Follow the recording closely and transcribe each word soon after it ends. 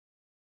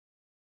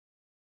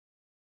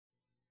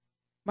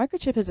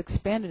Microchip has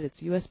expanded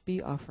its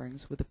USB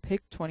offerings with the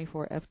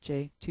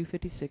PIC24F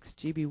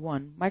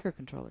 256GB1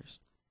 microcontrollers.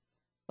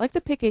 Like the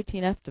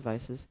PIC18F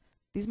devices,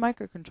 these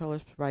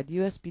microcontrollers provide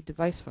USB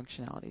device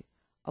functionality,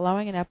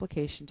 allowing an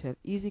application to have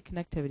easy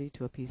connectivity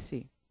to a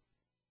PC.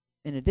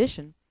 In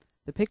addition,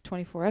 the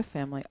PIC24F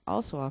family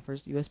also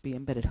offers USB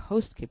embedded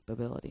host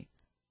capability,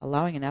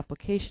 allowing an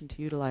application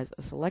to utilize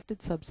a selected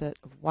subset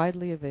of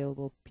widely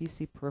available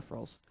PC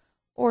peripherals,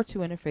 or to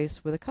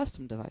interface with a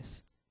custom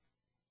device.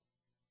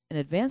 An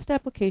advanced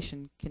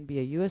application can be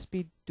a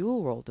USB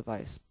dual-role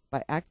device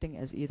by acting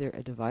as either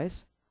a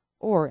device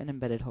or an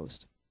embedded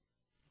host.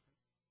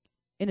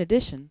 In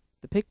addition,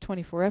 the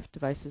PIC24F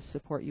devices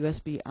support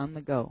USB on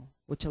the go,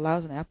 which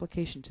allows an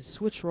application to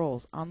switch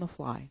roles on the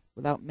fly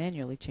without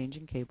manually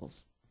changing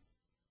cables.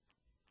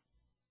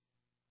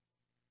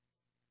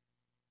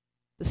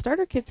 The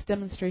Starter Kit's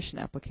demonstration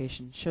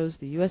application shows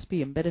the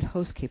USB embedded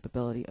host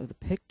capability of the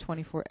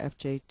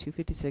PIC24F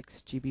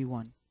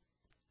 256GB1.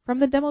 From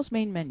the demo's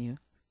main menu,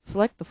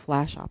 select the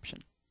Flash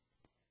option.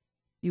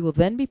 You will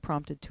then be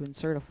prompted to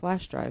insert a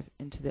flash drive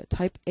into the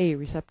Type A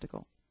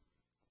receptacle.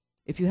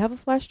 If you have a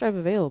flash drive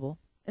available,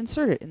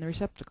 insert it in the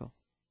receptacle.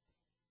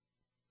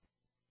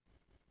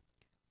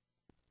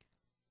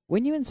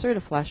 When you insert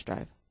a flash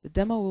drive, the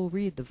demo will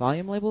read the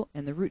volume label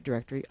and the root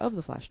directory of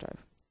the flash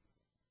drive.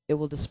 It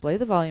will display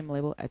the volume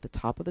label at the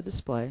top of the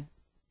display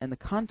and the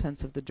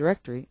contents of the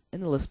directory in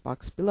the list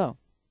box below.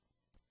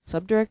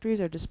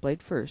 Subdirectories are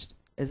displayed first,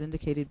 as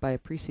indicated by a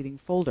preceding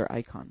folder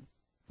icon,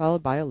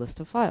 followed by a list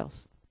of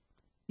files.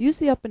 Use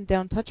the up and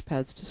down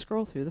touchpads to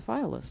scroll through the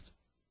file list.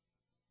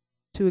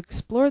 To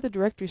explore the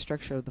directory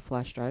structure of the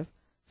flash drive,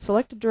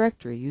 select a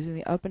directory using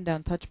the up and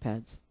down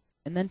touchpads,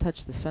 and then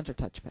touch the center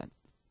touchpad.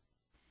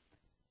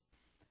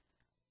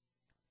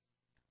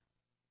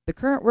 The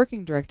current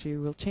working directory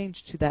will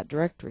change to that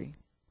directory,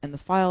 and the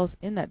files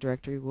in that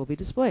directory will be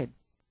displayed.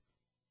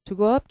 To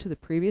go up to the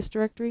previous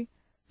directory,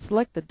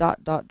 select the ...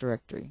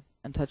 directory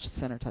and touch the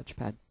center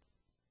touchpad.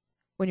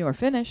 When you are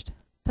finished,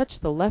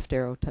 touch the left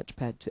arrow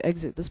touchpad to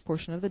exit this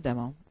portion of the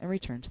demo and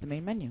return to the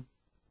main menu.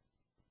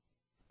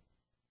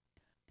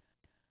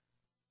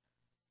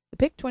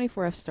 The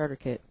PIC24F Starter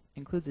Kit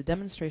includes a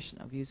demonstration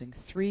of using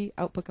 3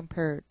 output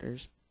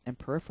comparators and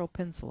Peripheral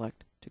Pin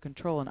Select to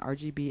control an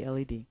RGB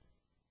LED.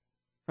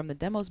 From the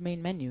demo's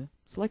main menu,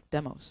 select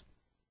Demos.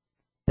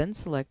 Then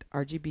select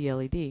RGB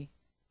LED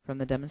from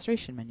the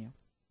demonstration menu.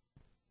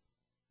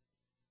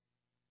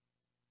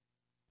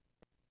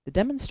 The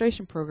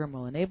demonstration program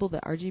will enable the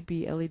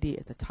RGB LED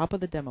at the top of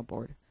the demo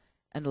board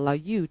and allow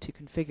you to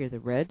configure the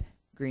red,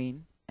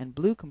 green, and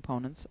blue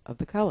components of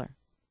the color.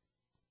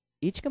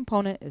 Each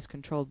component is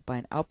controlled by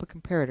an output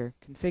comparator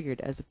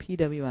configured as a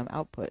PWM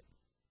output.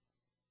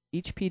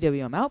 Each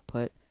PWM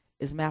output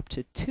is mapped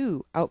to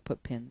 2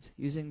 output pins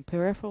using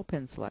Peripheral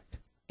Pin Select,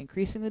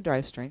 increasing the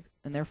drive strength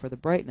and therefore the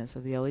brightness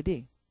of the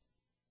LED.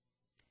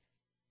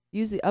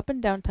 Use the up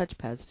and down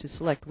touchpads to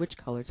select which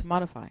color to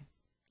modify.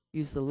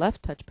 Use the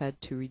left touchpad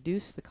to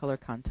reduce the color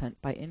content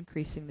by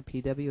increasing the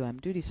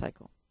PWM duty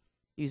cycle.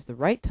 Use the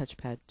right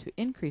touchpad to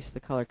increase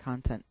the color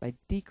content by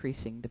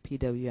decreasing the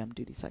PWM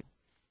duty cycle.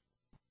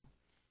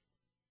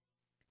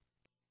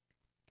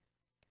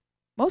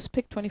 Most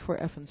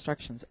PIC24F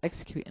instructions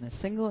execute in a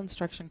single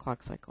instruction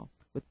clock cycle,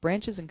 with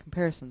branches and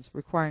comparisons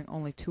requiring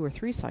only 2 or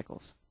 3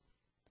 cycles.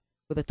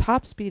 With a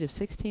top speed of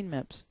 16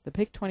 MIPS, the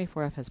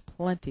PIC24F has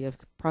plenty of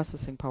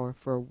processing power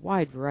for a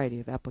wide variety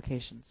of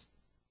applications.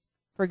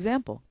 For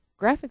example,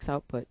 graphics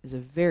output is a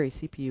very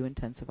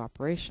CPU-intensive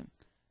operation,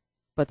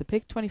 but the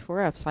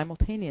PIC24F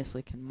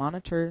simultaneously can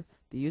monitor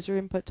the user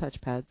input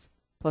touchpads,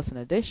 plus an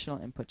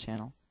additional input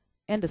channel,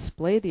 and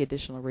display the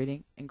additional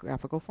reading in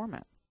graphical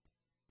format.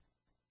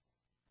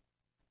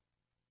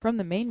 From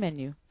the main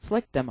menu,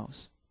 select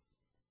Demos.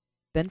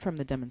 Then from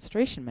the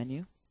demonstration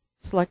menu,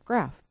 select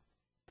Graph.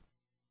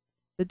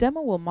 The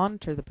demo will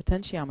monitor the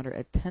potentiometer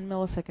at 10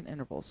 millisecond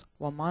intervals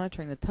while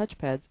monitoring the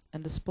touchpads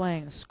and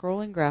displaying a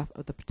scrolling graph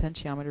of the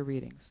potentiometer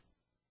readings.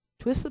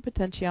 Twist the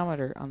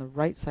potentiometer on the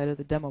right side of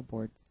the demo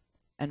board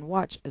and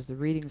watch as the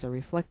readings are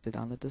reflected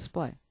on the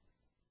display.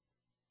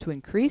 To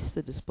increase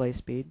the display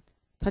speed,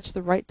 touch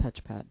the right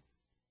touchpad.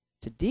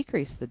 To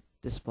decrease the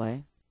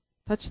display,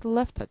 touch the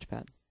left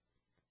touchpad.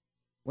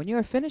 When you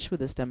are finished with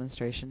this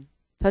demonstration,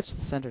 touch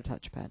the center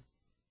touchpad.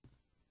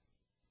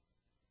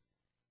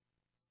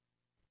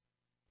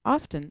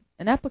 Often,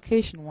 an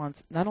application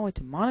wants not only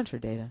to monitor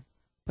data,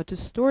 but to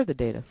store the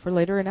data for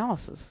later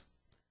analysis.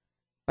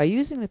 By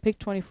using the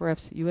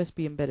PIC24F's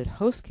USB embedded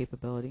host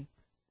capability,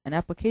 an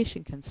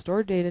application can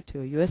store data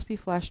to a USB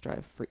flash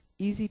drive for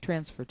easy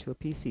transfer to a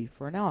PC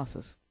for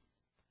analysis.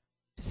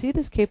 To see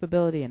this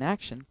capability in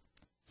action,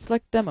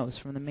 select Demos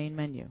from the main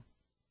menu.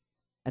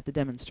 At the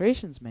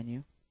Demonstrations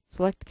menu,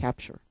 select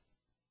Capture.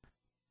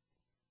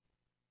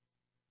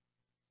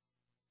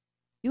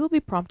 You will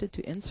be prompted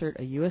to insert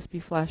a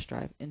USB flash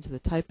drive into the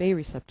Type A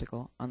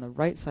receptacle on the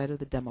right side of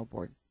the demo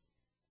board.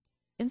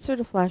 Insert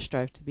a flash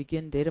drive to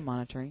begin data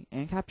monitoring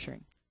and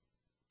capturing.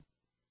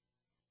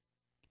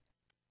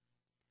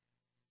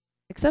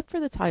 Except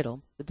for the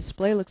title, the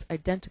display looks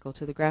identical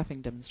to the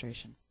graphing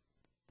demonstration.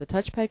 The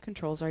touchpad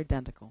controls are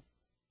identical.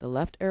 The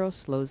left arrow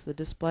slows the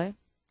display,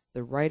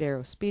 the right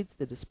arrow speeds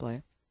the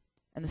display,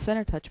 and the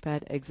center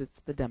touchpad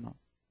exits the demo.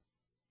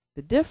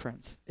 The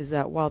difference is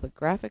that while the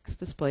graphics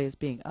display is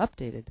being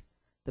updated,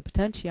 the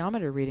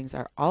potentiometer readings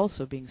are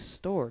also being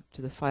stored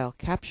to the file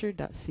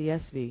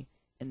capture.csv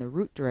in the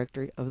root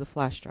directory of the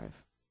flash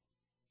drive.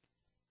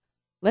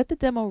 Let the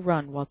demo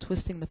run while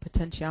twisting the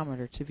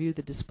potentiometer to view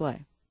the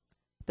display.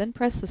 Then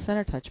press the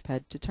center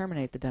touchpad to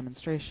terminate the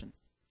demonstration.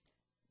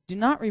 Do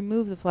not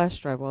remove the flash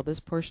drive while this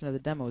portion of the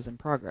demo is in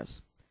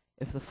progress.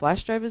 If the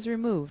flash drive is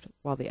removed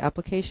while the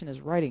application is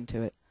writing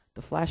to it,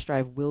 the flash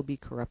drive will be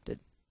corrupted.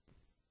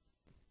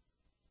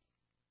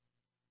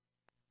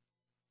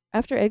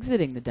 After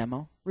exiting the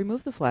demo,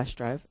 remove the flash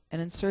drive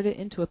and insert it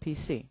into a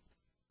PC.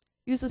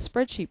 Use the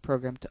spreadsheet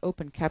program to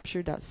open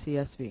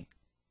capture.csv.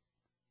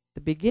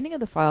 The beginning of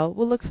the file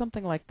will look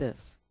something like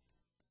this.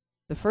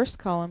 The first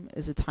column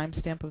is a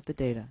timestamp of the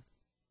data.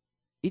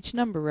 Each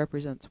number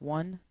represents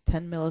one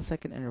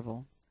 10-millisecond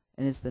interval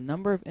and is the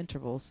number of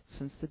intervals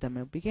since the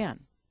demo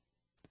began.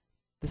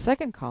 The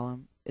second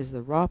column is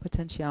the raw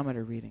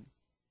potentiometer reading.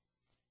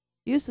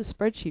 Use the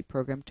spreadsheet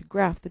program to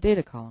graph the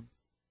data column.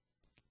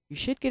 You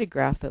should get a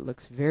graph that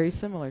looks very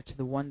similar to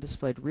the one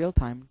displayed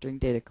real-time during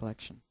data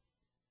collection.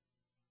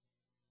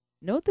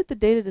 Note that the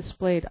data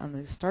displayed on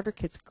the starter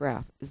kit's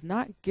graph is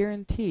not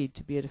guaranteed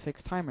to be at a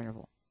fixed time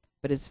interval,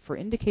 but is for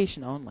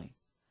indication only.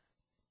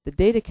 The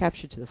data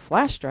captured to the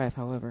flash drive,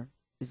 however,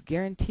 is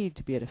guaranteed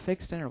to be at a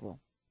fixed interval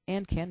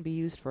and can be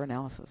used for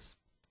analysis.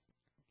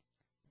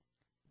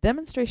 The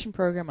demonstration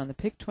program on the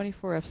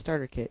PIC24F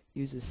starter kit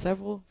uses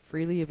several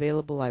freely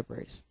available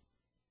libraries.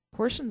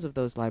 Portions of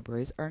those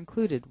libraries are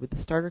included with the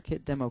starter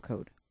kit demo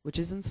code, which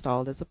is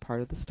installed as a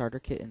part of the starter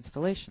kit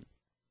installation.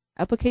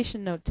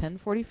 Application Note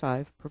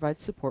 1045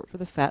 provides support for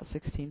the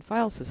FAT16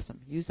 file system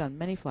used on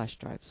many flash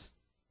drives.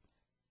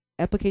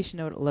 Application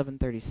Note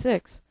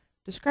 1136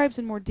 describes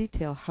in more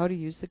detail how to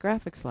use the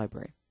graphics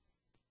library.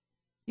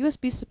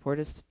 USB support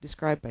is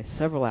described by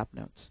several app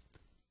notes.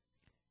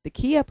 The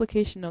key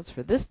application notes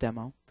for this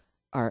demo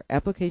are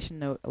Application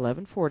Note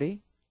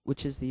 1140,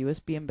 which is the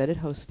USB embedded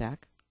host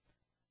stack,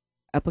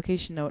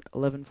 Application Note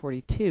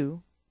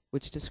 1142,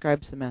 which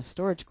describes the mass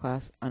storage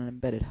class on an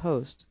embedded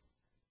host,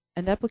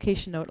 and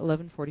Application Note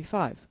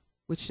 1145,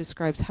 which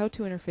describes how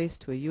to interface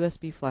to a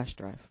USB flash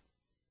drive.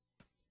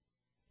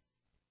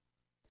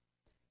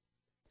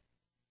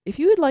 If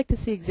you would like to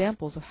see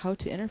examples of how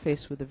to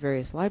interface with the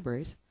various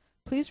libraries,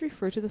 please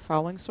refer to the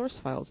following source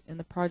files in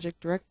the project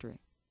directory.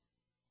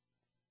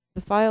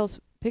 The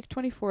files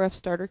PIC24F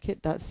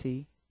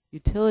starterkit.c,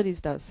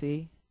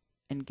 utilities.c,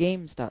 and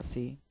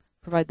games.c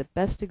provide the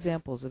best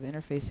examples of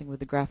interfacing with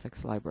the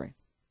graphics library.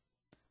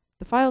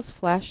 The files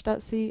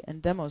flash.c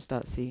and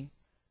demos.c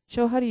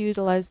show how to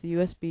utilize the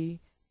USB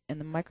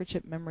and the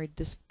Microchip memory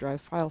disk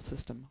drive file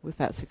system with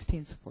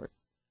FAT16 support.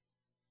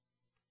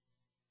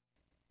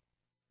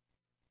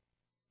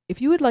 If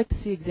you would like to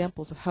see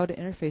examples of how to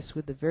interface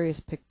with the various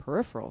PIC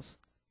peripherals,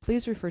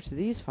 please refer to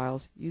these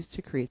files used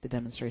to create the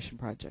demonstration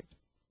project.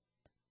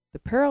 The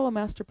parallel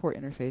master port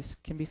interface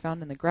can be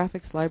found in the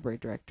graphics library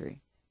directory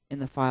in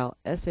the file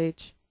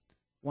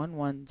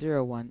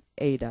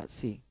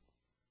sh1101a.c.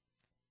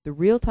 The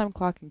real-time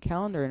clock and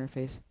calendar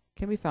interface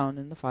can be found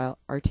in the file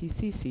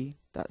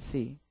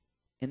rtcc.c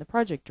in the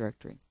project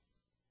directory.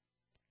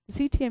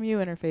 The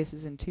CTMU interface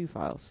is in two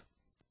files.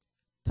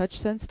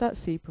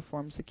 TouchSense.c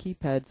performs the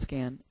keypad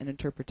scan and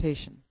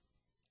interpretation,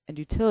 and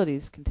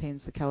Utilities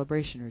contains the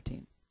calibration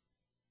routine.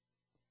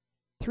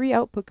 3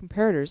 output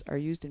comparators are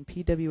used in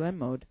PWM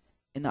mode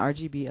in the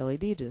RGB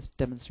LED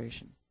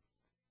demonstration,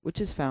 which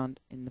is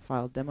found in the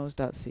file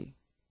demos.c.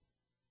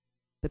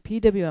 The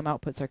PWM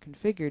outputs are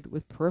configured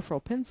with Peripheral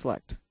Pin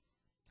Select,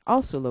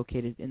 also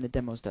located in the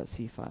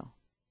demos.c file.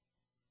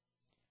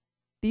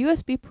 The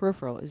USB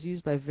peripheral is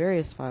used by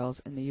various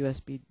files in the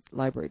USB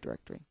library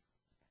directory.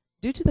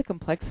 Due to the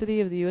complexity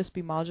of the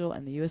USB module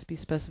and the USB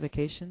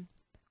specification,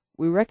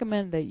 we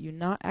recommend that you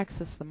not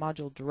access the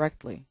module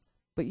directly,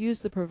 but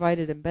use the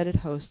provided embedded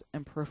host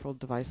and peripheral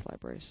device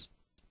libraries.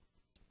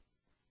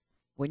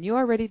 When you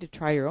are ready to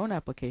try your own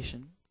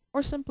application,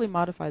 or simply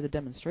modify the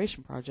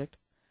demonstration project,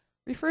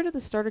 refer to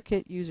the Starter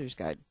Kit User's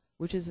Guide,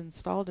 which is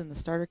installed in the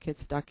Starter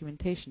Kit's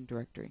documentation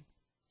directory.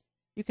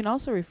 You can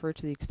also refer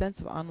to the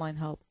extensive online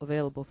help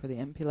available for the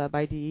MPLAB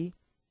IDE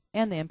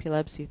and the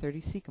MPLAB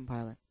C30C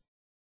compiler.